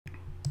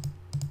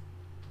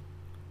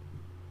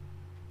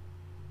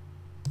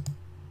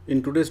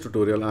In today's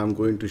tutorial, I'm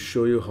going to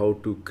show you how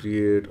to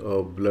create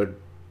a blood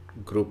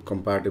group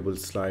compatible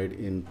slide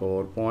in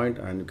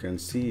PowerPoint, and you can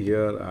see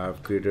here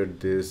I've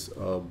created this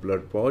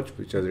blood pouch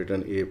which has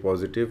written A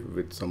positive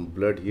with some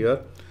blood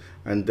here,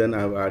 and then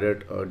I've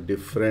added a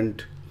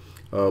different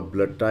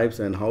blood types.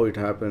 And how it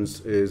happens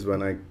is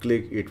when I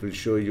click, it will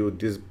show you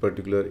this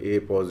particular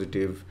A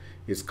positive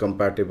is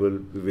compatible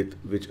with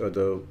which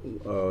other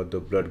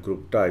the blood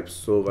group types.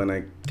 So when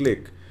I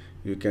click,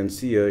 you can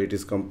see here it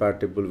is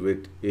compatible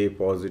with A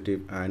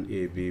positive and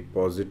AB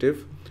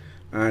positive.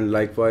 And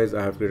likewise,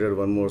 I have created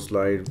one more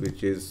slide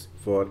which is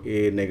for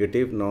A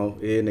negative. Now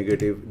A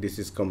negative, this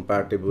is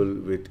compatible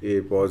with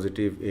A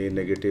positive, A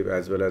negative,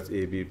 as well as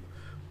AB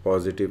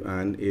positive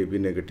and AB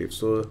negative.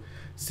 So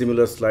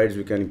similar slides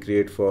we can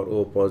create for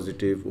O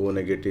positive, O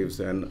negatives,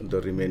 and the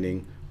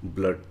remaining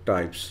blood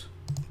types.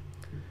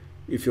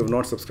 If you have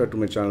not subscribed to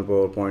my channel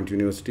PowerPoint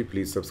University,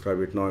 please subscribe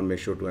it now and make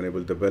sure to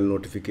enable the bell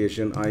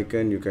notification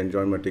icon. You can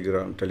join my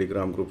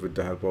telegram group with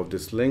the help of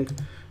this link.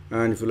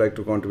 And if you like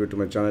to contribute to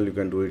my channel, you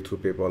can do it through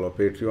PayPal or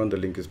Patreon. The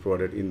link is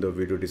provided in the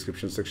video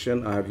description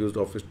section. I have used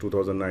Office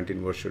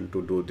 2019 version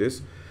to do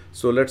this.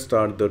 So let's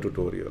start the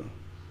tutorial.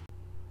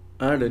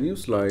 Add a new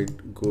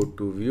slide, go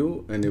to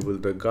view, enable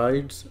the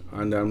guides,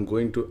 and I'm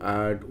going to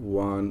add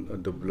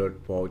the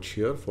blood pouch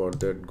here. For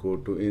that, go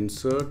to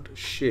insert,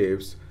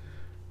 shapes,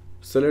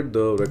 select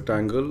the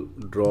rectangle,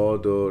 draw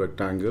the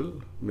rectangle,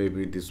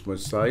 maybe this much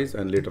size,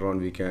 and later on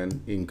we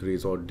can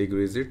increase or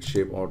decrease it.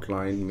 Shape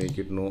outline, make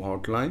it no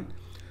outline,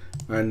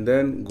 and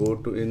then go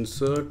to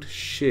insert,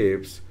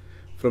 shapes.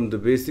 From the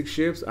basic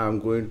shapes, I'm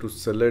going to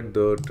select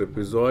the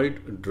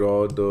trapezoid,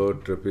 draw the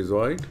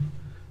trapezoid,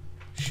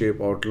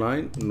 shape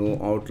outline,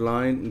 no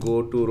outline,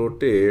 go to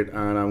rotate,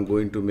 and I'm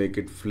going to make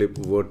it flip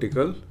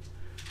vertical,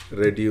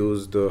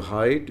 reduce the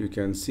height, you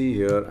can see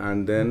here,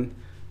 and then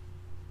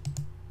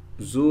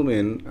zoom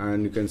in,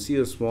 and you can see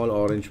a small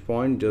orange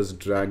point. Just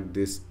drag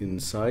this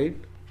inside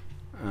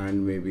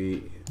and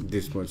maybe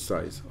this much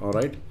size. All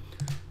right,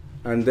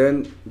 and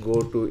then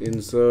go to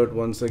insert,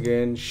 once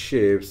again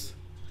shapes.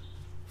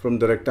 From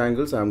the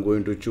rectangles, I'm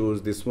going to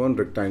choose this one,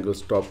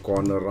 rectangle's top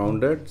corner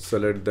rounded,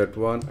 select that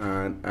one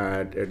and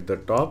add at the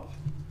top.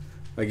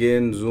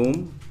 Again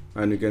zoom,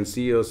 and you can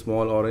see a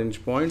small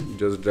orange point.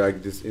 Just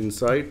drag this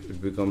inside, it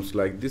becomes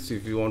like this.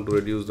 If you want to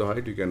reduce the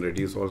height, you can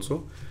reduce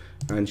also.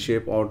 And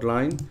shape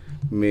outline,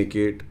 make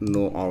it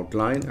no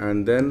outline,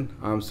 and then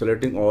I'm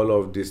selecting all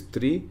of these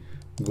three,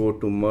 go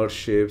to merge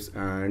shapes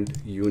and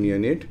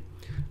union it.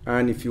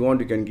 And if you want,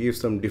 you can give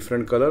some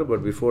different color,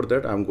 but before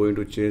that I'm going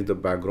to change the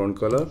background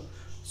color.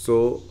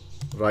 So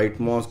right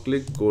mouse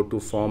click, go to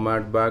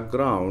format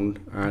background,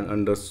 and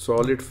under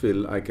solid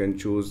fill I can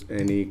choose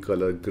any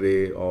color,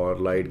 gray or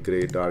light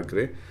gray, dark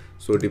gray.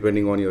 So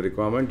depending on your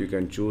requirement, you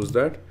can choose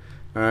that.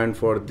 And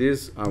for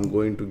this, I'm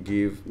going to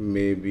give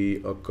maybe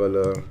a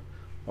color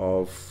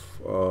of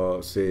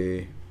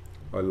say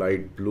a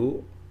light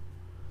blue,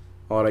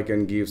 or I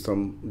can give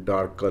some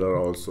dark color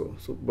also.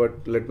 So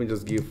but let me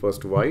just give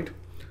first white.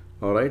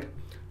 All right,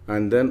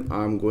 and then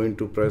I'm going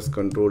to press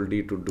Ctrl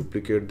D to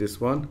duplicate this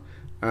one,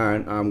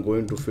 and I'm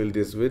going to fill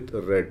this with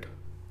red.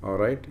 All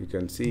right, you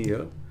can see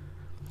here,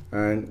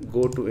 and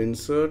go to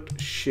insert,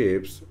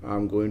 shapes.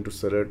 I'm going to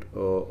select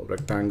a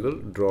rectangle,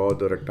 draw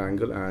the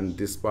rectangle, and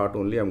this part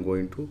only I'm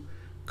going to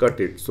cut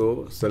it.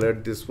 So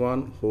select this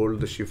one,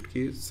 hold the shift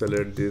key,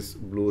 select this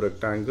blue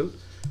rectangle,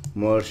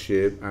 merge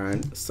shape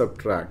and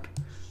subtract,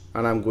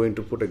 and I'm going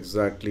to put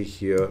exactly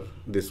here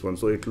this one,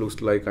 so it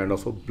looks like kind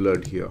of a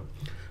blood here.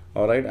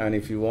 All right, and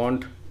if you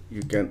want,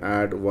 you can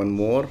add one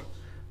more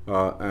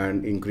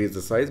and increase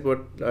the size, but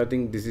I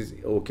think this is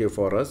okay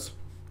for us.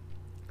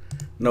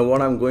 Now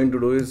what I'm going to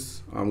do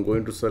is I'm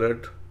going to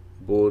select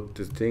both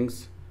these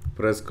things,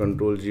 press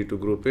Ctrl G to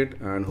group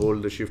it, and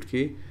hold the shift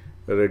key,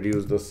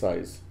 reduce the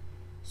size.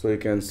 So you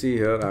can see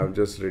here I've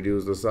just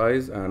reduced the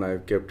size and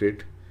I've kept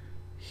it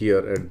here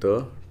at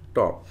the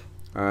top,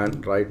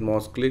 and right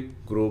mouse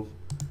click, group,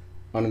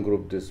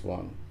 ungroup this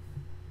one.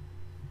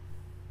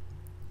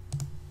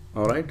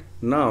 All right,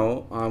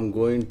 now I'm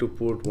going to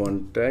put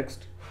one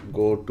text,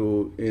 go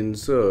to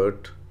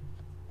insert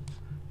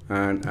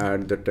and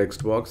add the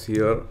text box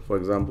here. For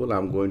example,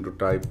 I'm going to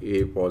type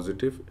A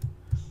positive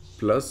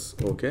plus,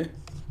 okay,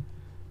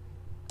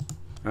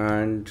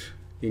 and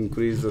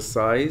increase the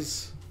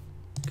size.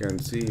 You can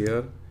see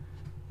here,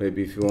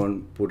 maybe if you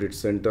want, put it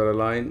center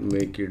align,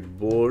 make it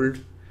bold,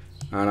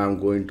 and I'm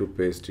going to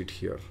paste it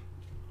here.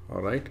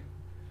 All right,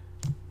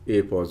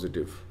 A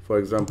positive. For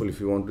example, if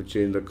you want to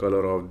change the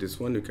color of this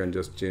one, you can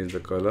just change the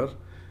color.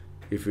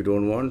 If you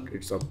don't want,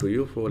 it's up to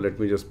you. So let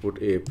me just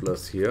put A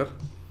plus here.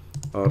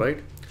 All right,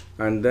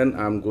 and then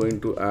I'm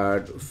going to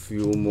add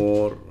few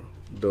more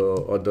the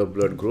other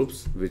blood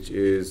groups, which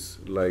is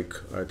like,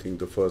 I think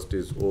the first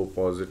is O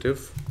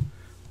positive.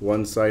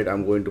 One side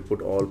I'm going to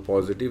put all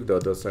positive, the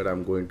other side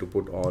I'm going to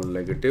put all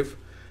negative.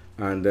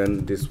 And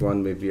then this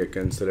one, maybe I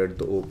can select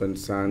the Open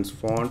Sans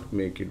font,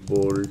 make it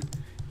bold,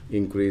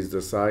 increase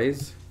the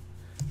size,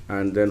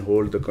 and then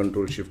hold the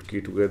Ctrl Shift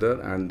key together,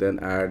 and then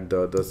add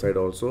the other side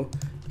also,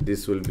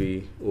 this will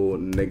be O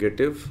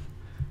negative,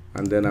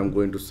 and then I'm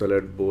going to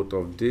select both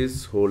of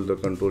these, hold the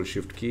Control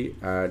Shift key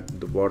at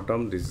the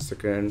bottom. This is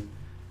second,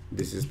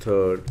 this is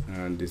third,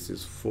 and this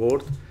is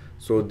fourth.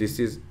 So this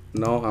is,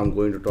 now I'm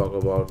going to talk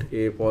about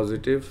A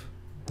positive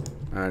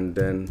and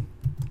then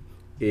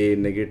A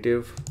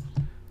negative,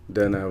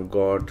 then I've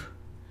got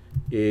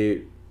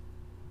A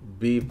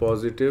B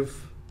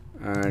positive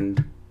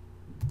and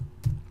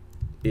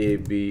A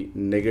B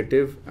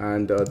negative,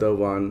 and the other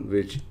one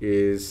which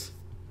is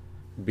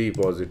B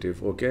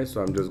positive. Okay,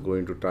 so I'm just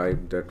going to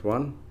type that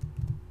one,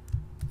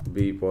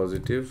 B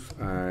positive,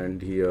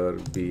 and here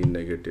B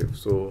negative.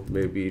 So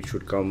maybe it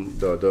should come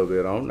the other way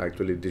around.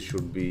 Actually this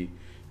should be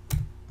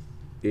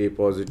A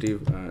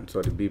positive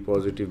and B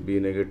positive, B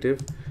negative,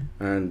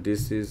 and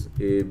this is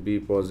A B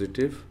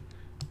positive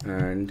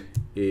and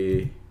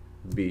A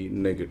B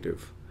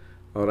negative.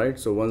 All right,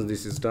 so once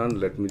this is done,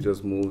 let me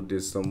just move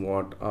this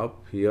somewhat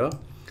up here,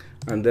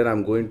 and then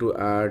I'm going to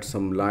add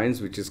some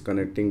lines which is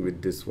connecting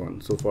with this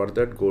one. So for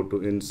that, go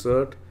to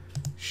Insert,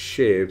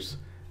 Shapes,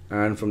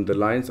 and from the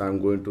lines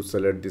I'm going to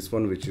select this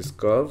one which is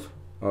curve.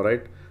 All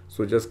right,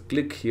 so just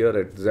click here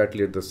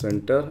exactly at the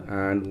center,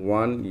 and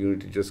one, you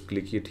need to just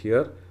click it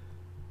here,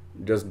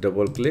 just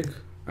double click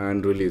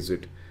and release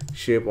it.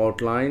 Shape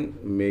outline,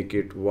 make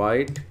it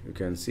white, you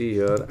can see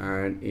here,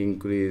 and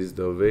increase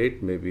the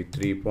weight, maybe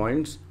 3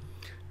 points,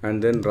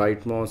 and then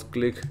right mouse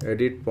click,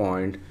 edit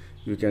point.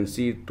 You can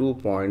see 2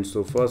 points.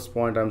 So first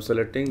point I'm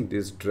selecting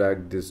this,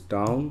 drag this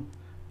down,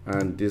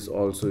 and this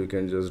also you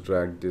can just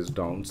drag this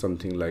down,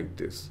 something like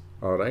this.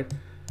 All right,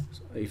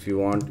 so if you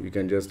want, you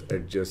can just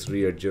adjust,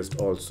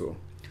 readjust also.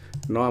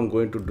 Now I'm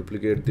going to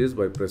duplicate this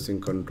by pressing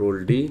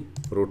Ctrl D,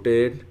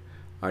 rotate.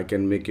 I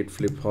can make it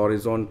flip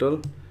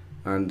horizontal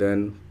and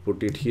then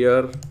put it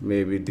here.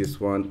 Maybe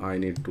this one I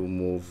need to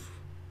move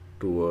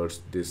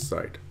towards this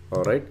side.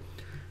 All right,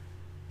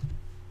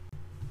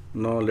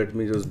 now let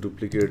me just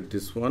duplicate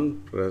this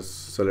one,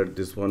 select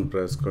this one,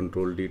 press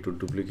Ctrl D to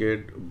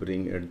duplicate,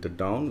 bring it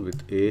down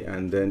with A,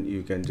 and then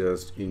you can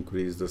just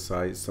increase the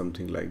size,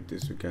 something like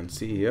this, you can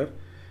see here,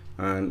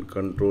 and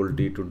Ctrl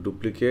D to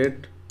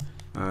duplicate,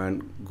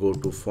 and go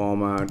to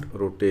Format,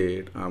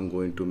 rotate. I'm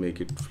going to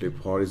make it flip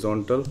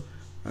horizontal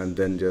and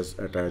then just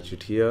attach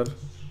it here,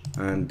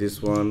 and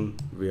this one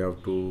we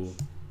have to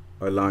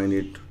align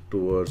it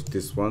towards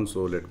this one,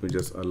 so let me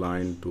just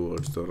align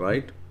towards the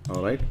right.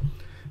 All right,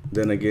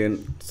 then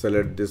again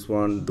select this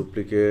one,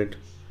 duplicate,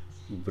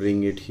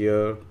 bring it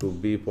here to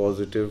B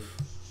positive,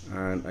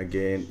 and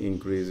again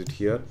increase it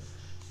here,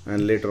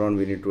 and later on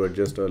we need to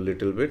adjust a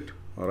little bit.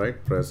 All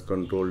right, press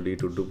Ctrl D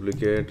to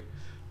duplicate,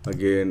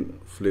 again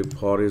flip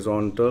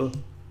horizontal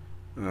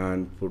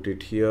and put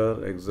it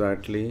here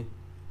exactly.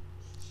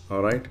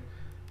 All right,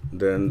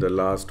 then the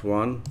last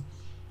one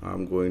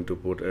I'm going to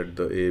put at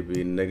the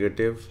AB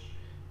negative,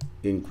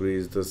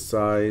 increase the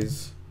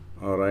size.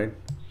 All right,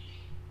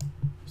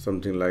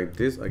 something like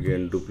this,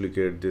 again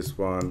duplicate this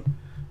one,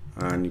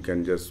 and you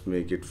can just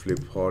make it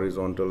flip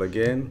horizontal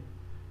again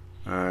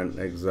and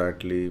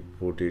exactly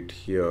put it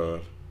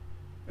here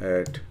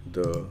at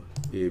the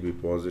AB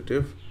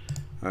positive,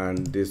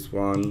 and this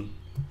one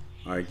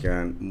I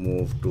can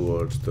move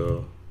towards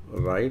the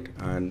right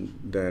and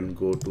then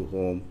go to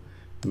home,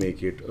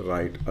 make it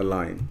right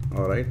align.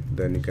 All right,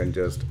 then you can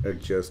just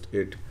adjust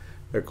it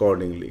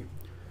accordingly.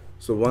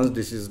 So once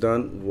this is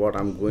done, what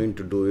I'm going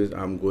to do is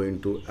I'm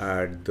going to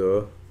add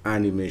the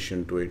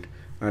animation to it,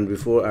 and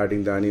before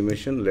adding the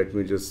animation, let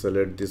me just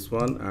select this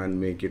one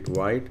and make it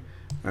white,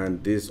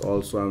 and this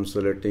also I'm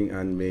selecting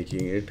and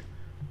making it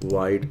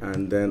white,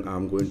 and then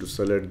I'm going to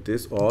select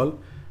this all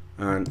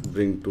and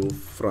bring to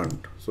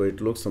front, so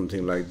it looks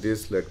something like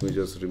this. Let me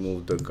just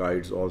remove the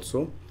guides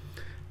also,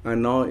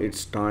 and now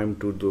it's time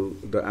to do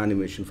the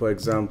animation. For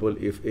example,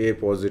 if A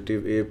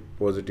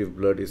positive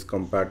blood is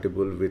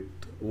compatible with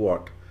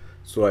what,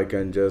 so I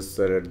can just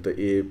select the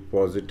A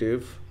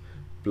positive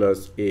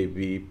plus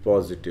AB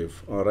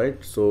positive. All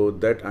right, so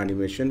that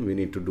animation we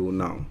need to do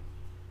now.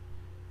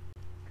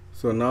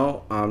 So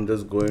now I'm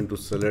just going to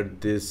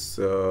select this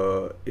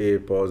A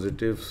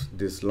positive,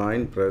 this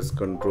line, press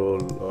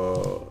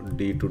Ctrl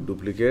D to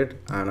duplicate,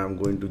 and I'm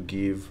going to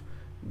give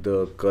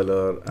the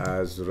color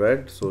as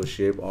red. So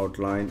shape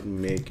outline,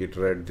 make it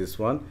red, this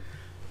one,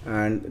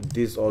 and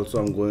this also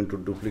I'm going to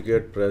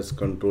duplicate, press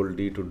Ctrl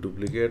D to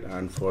duplicate,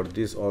 and for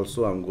this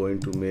also I'm going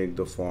to make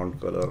the font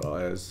color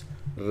as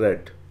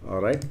red. All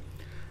right,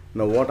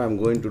 now what I'm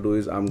going to do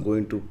is I'm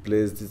going to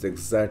place this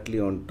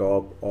exactly on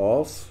top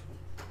of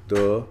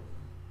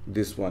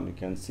this one. You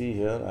can see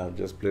here I've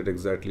just placed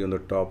exactly on the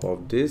top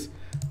of this,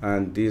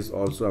 and this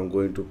also I'm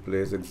going to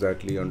place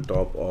exactly on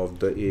top of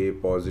the A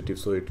positive,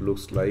 so it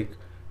looks like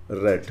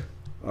red.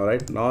 All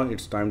right, now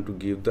it's time to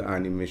give the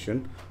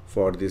animation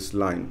for this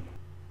line.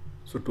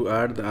 So to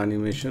add the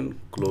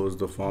animation, close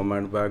the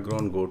format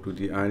background, go to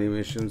the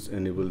animations,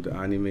 enable the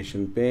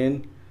animation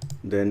pane,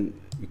 then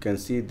you can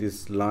see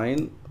this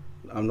line.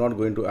 I'm not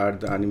going to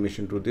add the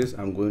animation to this,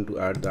 I'm going to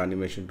add the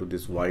animation to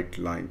this white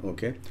line.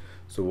 Okay,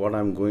 So what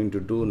I'm going to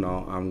do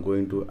now, I'm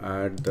going to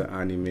add the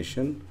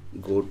animation,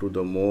 go to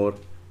the more,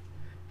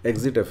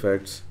 exit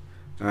effects,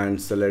 and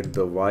select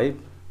the wipe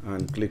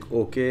and click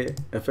OK.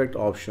 Effect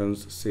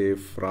options, save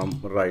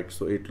from right,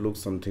 so it looks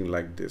something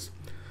like this.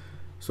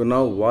 So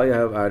now why I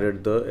have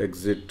added the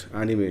exit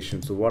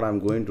animation, so what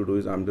I'm going to do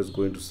is I'm just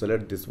going to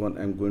select this one.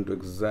 I'm going to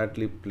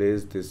exactly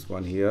place this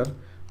one here.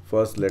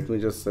 First let me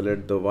just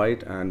select the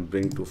white and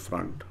bring to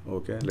front.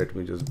 Okay, let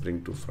me just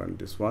bring to front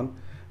this one,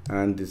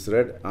 and this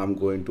red I'm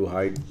going to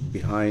hide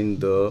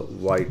behind the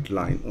white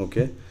line.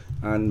 Okay,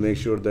 and make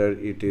sure that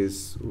it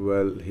is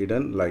well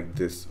hidden like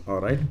this. All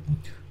right,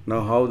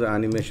 now how the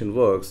animation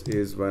works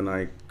is when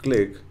I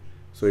click,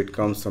 so it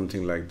comes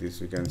something like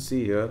this. You can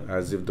see here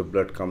as if the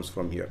blood comes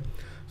from here.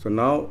 So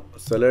now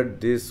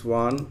select this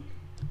one,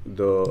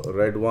 the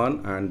red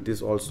one, and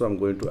this also I'm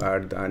going to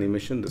add the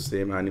animation, the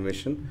same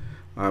animation.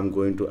 I'm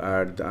going to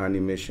add the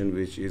animation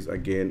which is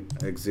again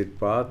exit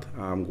path.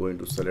 I'm going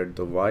to select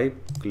the wipe,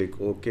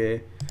 click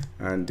OK,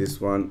 and this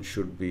one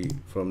should be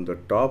from the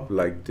top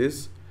like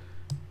this.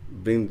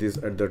 Bring this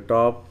at the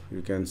top.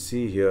 You can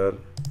see here,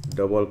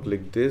 double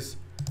click this,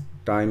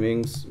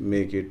 timings,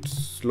 make it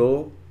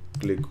slow,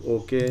 click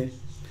OK,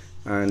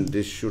 and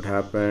this should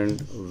happen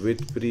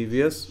with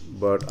previous,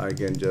 but I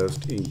can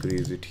just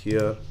increase it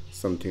here,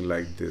 something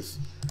like this.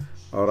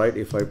 All right,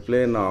 if I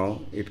play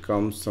now, it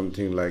comes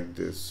something like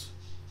this.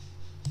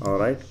 All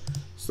right,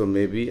 so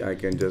maybe I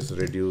can just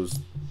reduce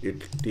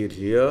it till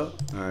here,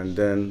 and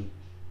then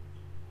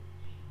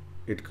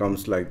it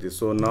comes like this.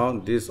 So now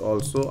this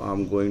also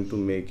I'm going to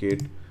make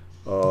it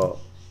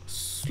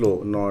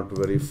slow, not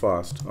very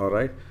fast. All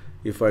right,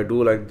 if I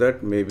do like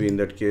that, maybe in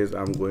that case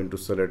I'm going to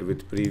select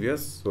with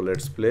previous. So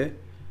let's play.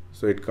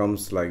 So it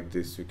comes like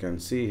this, you can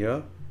see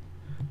here.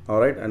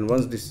 All right, and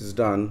once this is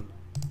done,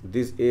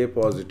 this A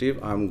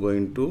positive, I'm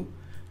going to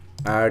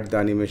add the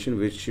animation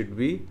which should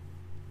be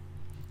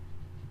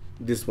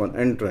this one,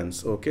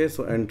 entrance. Okay,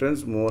 so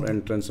entrance, more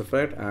entrance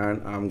effect,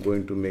 and I'm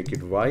going to make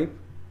it wipe,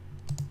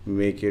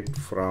 make it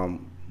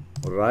from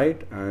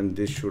right, and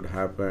this should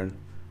happen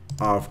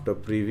after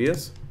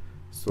previous.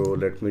 So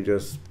let me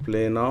just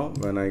play now.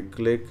 When I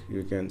click,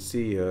 you can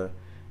see here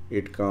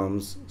it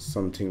comes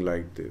something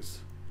like this.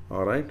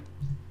 All right,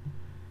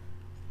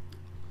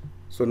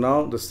 so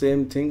now the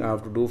same thing I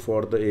have to do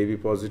for the AB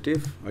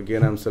positive.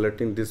 Again I'm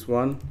selecting this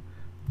one,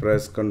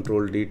 press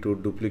Ctrl D to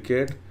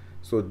duplicate.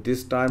 So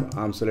this time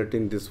I'm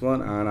selecting this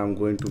one and I'm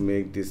going to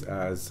make this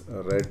as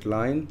a red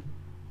line.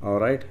 All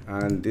right,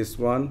 and this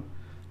one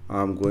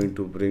I'm going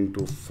to bring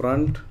to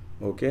front.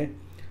 Okay,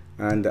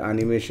 and the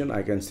animation,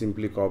 I can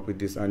simply copy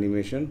this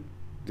animation,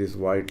 this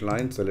white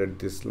line, select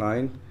this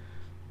line,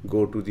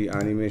 go to the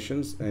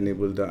animations,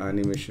 enable the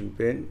animation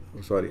pane,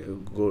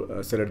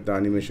 select the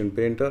animation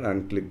painter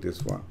and click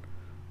this one.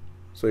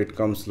 So it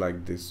comes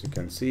like this, you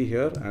can see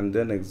here, and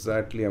then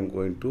exactly I'm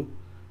going to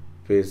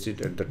paste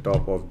it at the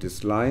top of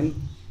this line.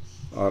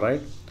 All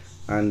right,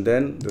 and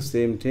then the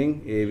same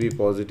thing, AB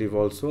positive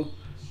also,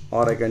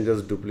 or I can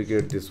just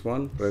duplicate this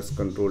one, press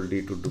Ctrl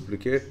D to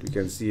duplicate. You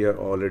can see here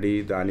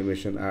already the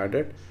animation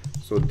added.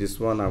 So this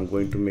one I'm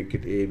going to make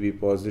it AB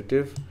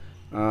positive,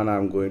 and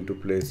I'm going to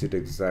place it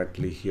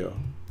exactly here.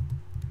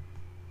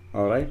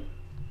 All right,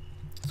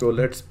 so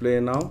let's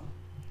play now.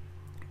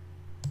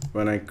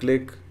 When I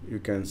click, you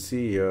can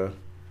see here,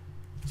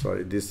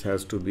 sorry, this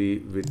has to be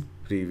with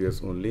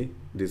previous only,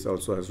 this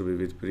also has to be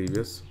with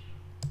previous.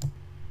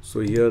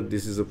 So here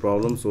this is a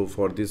problem, so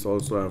for this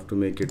also I have to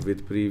make it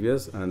with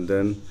previous, and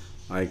then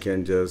I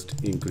can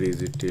just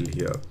increase it till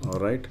here. All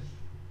right,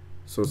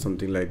 so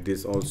something like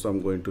this also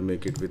I'm going to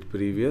make it with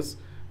previous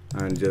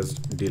and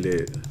just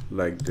delay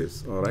like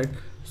this. All right,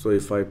 so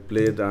if I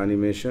play the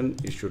animation,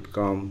 it should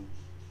come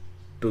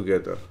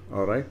together.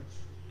 All right,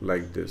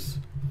 like this.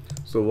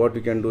 So what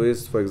we can do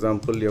is, for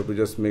example, you have to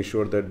just make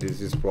sure that this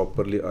is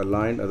properly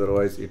aligned,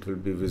 otherwise it will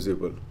be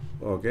visible.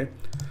 Okay,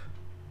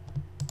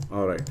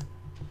 all right,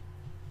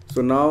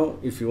 so now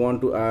if you want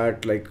to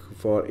add, like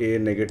for A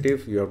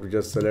negative, you have to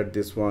just select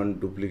this one,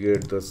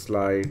 duplicate the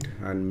slide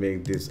and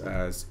make this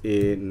as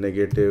A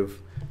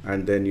negative,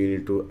 and then you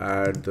need to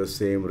add the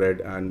same red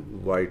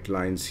and white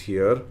lines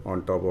here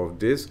on top of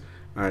this,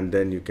 and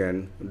then you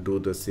can do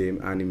the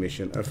same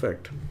animation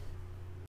effect.